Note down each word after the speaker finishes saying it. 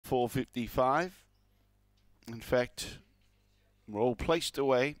4:55. In fact, we're all placed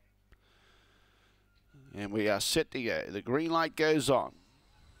away. And we are set to go. The green light goes on.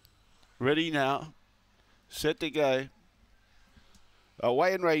 Ready now. Set to go.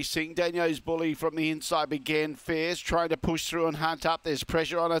 Away and racing. Daniel's Bully from the inside began fierce, trying to push through and hunt up. There's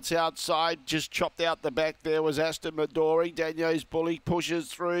pressure on its outside. Just chopped out the back there was Aston Midori. Daniel's Bully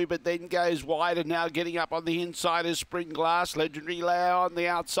pushes through, but then goes wide, and now getting up on the inside is Spring Glass. Legendary Lau on the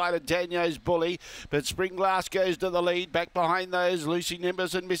outside of Daniel's Bully, but Spring Glass goes to the lead. Back behind those, Lucy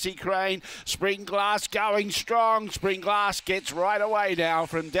Nimbus and Missy Crane. Spring Glass going strong. Spring Glass gets right away now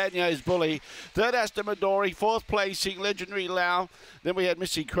from Daniel's Bully. Third, Aston Midori. Fourth placing, Legendary Lau. Then we had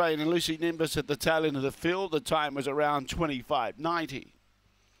Missy Crane and Lucy Nimbus at the tail end of the field. The time was around 25:90.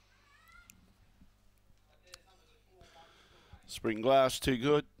 Spring Glass too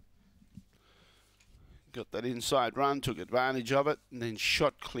good. Got that inside run, took advantage of it, and then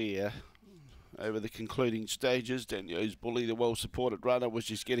shot clear over the concluding stages. Daniel's Bully, the well-supported runner, was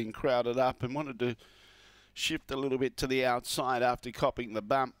just getting crowded up and wanted to shift a little bit to the outside after copping the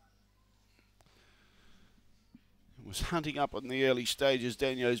bump. Was hunting up on the early stages,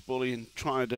 Daniel's Bully, and trying to